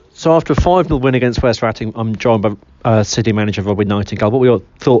So after a 5-0 win against West Ratting, I'm joined by City manager Robin Nightingale. What were your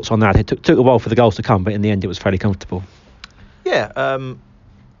thoughts on that? It took a while for the goals to come, but in the end it was fairly comfortable. Yeah,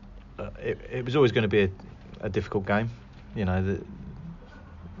 it was always going to be a difficult game. You know, the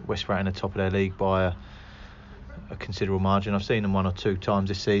West Ratting are top of their league by a considerable margin. I've seen them 1 or 2 times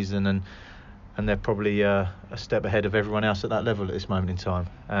this season, and they're probably a step ahead of everyone else at that level at this moment in time.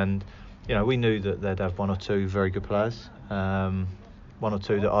 And you know, we knew that they'd have 1 or 2 very good players. 1 or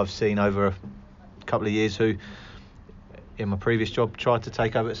 2 that I've seen over a couple of years who, in my previous job, tried to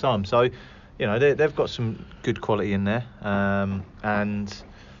take over at some. So, you know, they've got some good quality in there. And,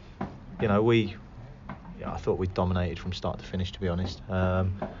 you know, I thought we dominated from start to finish, to be honest. A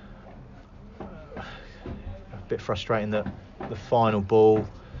bit frustrating that the final ball,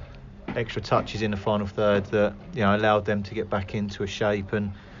 extra touches in the final third that, you know, allowed them to get back into a shape.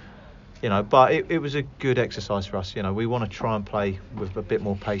 And, you know, but it was a good exercise for us. You know, we want to try and play with a bit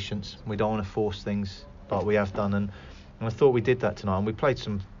more patience. We don't want to force things like we have done, and I thought we did that tonight. And we played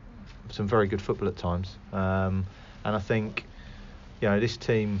some very good football at times. And I think, you know, this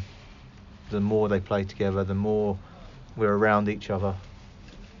team, the more they play together, the more we're around each other.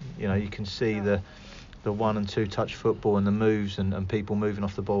 You know, you can see the 1 and 2 touch football and the moves and people moving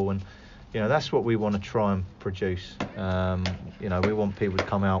off the ball, and you know, that's what we want to try and produce. You know, we want people to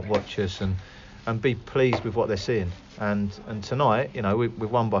come out, watch us, and be pleased with what they're seeing. And tonight, you know,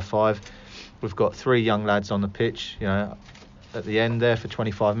 we've won by 5. We've got 3 young lads on the pitch, you know, at the end there for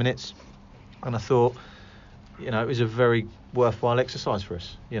 25 minutes. And I thought, you know, it was a very worthwhile exercise for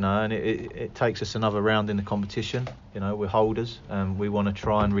us, you know, and it takes us another round in the competition. You know, we're holders, and we want to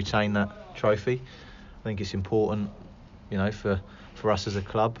try and retain that trophy. I think it's important, you know, for us as a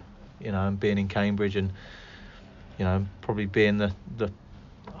club, you know, and being in Cambridge, and you know, probably being the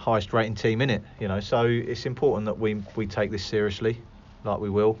highest rating team in it, you know, so it's important that we take this seriously, like we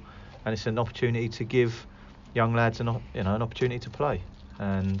will, and it's an opportunity to give young lads an opportunity to play.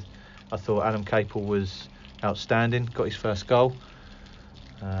 And I thought Adam Capel was outstanding, got his first goal,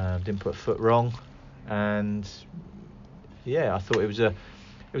 didn't put a foot wrong, and yeah, I thought it was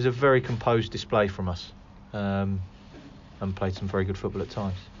a very composed display from us, and played some very good football at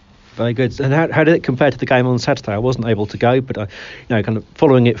times. Very good. And how did it compare to the game on Saturday? I wasn't able to go, but you know, kind of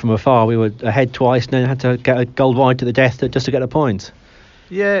following it from afar, we were ahead twice and then had to get a goal wide to the death just to get a point.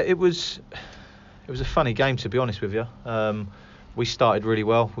 Yeah, it was a funny game, to be honest with you. We started really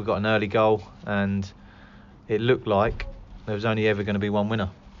well. We got an early goal, and it looked like there was only ever going to be one winner,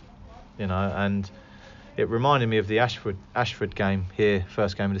 you know. And it reminded me of the Ashford game here,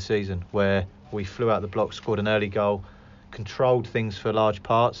 first game of the season, where we flew out the block, scored an early goal, controlled things for large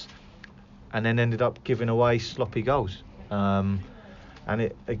parts, and then ended up giving away sloppy goals. And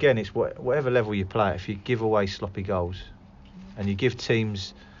it's whatever level you play, if you give away sloppy goals and you give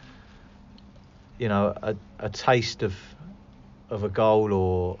teams, you know, a taste of a goal,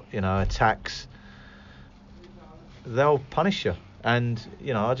 or you know, attacks, they'll punish you. And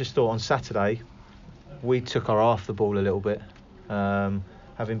you know, I just thought on Saturday we took our eye off the ball a little bit,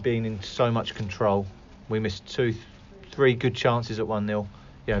 having been in so much control. We missed 2-3 good chances at 1-0,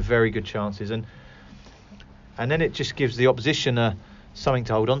 you know, very good chances, and then it just gives the opposition something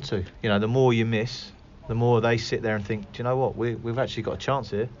to hold on to. You know, the more you miss, the more they sit there and think, do you know what, we've actually got a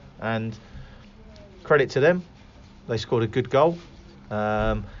chance here. And credit to them, they scored a good goal,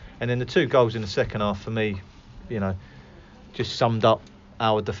 and then the 2 goals in the second half, for me, you know, just summed up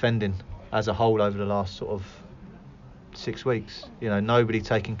our defending as a whole over the last sort of 6 weeks. You know, nobody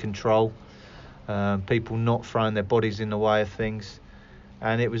taking control, people not throwing their bodies in the way of things,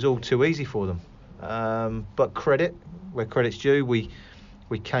 and it was all too easy for them. But credit where credit's due, we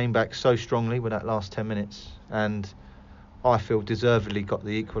came back so strongly with that last 10 minutes, and I feel deservedly got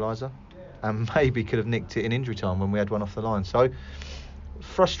the equaliser, and maybe could have nicked it in injury time when we had one off the line. So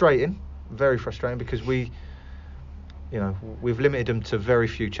frustrating, very frustrating, because we've limited them to very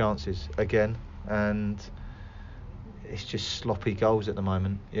few chances again, and it's just sloppy goals at the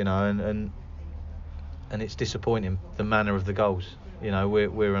moment, you know, and it's disappointing, the manner of the goals. You know,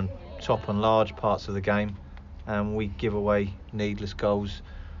 we're on top on large parts of the game, and we give away needless goals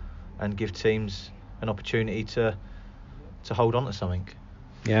and give teams an opportunity to hold on to something.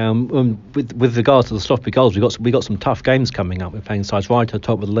 Yeah, with regards to the sloppy goals, we got some tough games coming up. We're playing sides right at the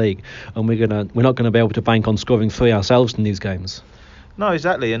top of the league, and we're not gonna be able to bank on scoring 3 ourselves in these games. No,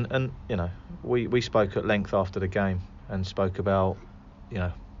 exactly, and you know, we spoke at length after the game and spoke about, you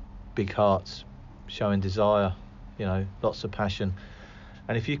know, big hearts, showing desire, you know, lots of passion,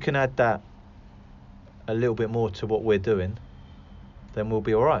 and if you can add that a little bit more to what we're doing, then we'll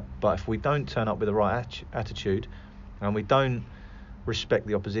be all right. But if we don't turn up with the right attitude, and we don't respect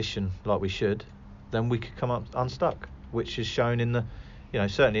the opposition like we should, then we could come up unstuck, which is shown in the,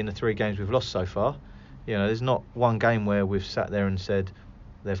 certainly in the 3 games we've lost so far. There's not one game where we've sat there and said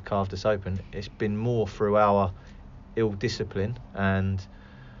they've carved us open. It's been more through our ill discipline and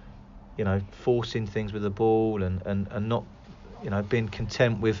forcing things with the ball and not being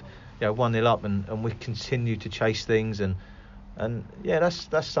content with 1-0 up and we continue to chase things and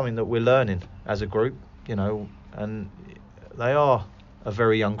that's something that we're learning as a group, and they are a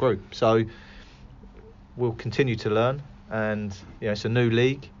very young group, so we'll continue to learn. And it's a new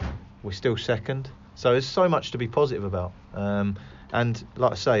league, we're still second, so there's so much to be positive about. And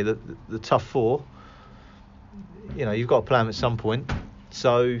like I say, the tough 4, you've got to play them at some point,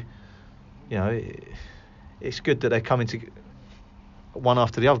 so it's good that they're coming to one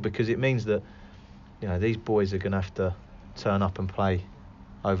after the other, because it means that these boys are going to have to turn up and play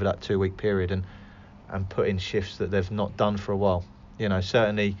over that 2-week period and put in shifts that they've not done for a while.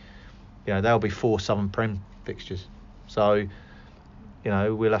 Certainly there'll be 4 Southern Prem fixtures, so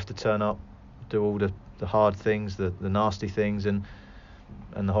we'll have to turn up, do all the hard things, the nasty things and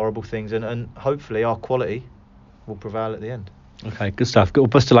the horrible things, and hopefully our quality will prevail at the end. Okay, good stuff.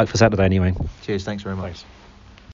 Best of luck for Saturday anyway. Cheers, thanks very much. Thanks.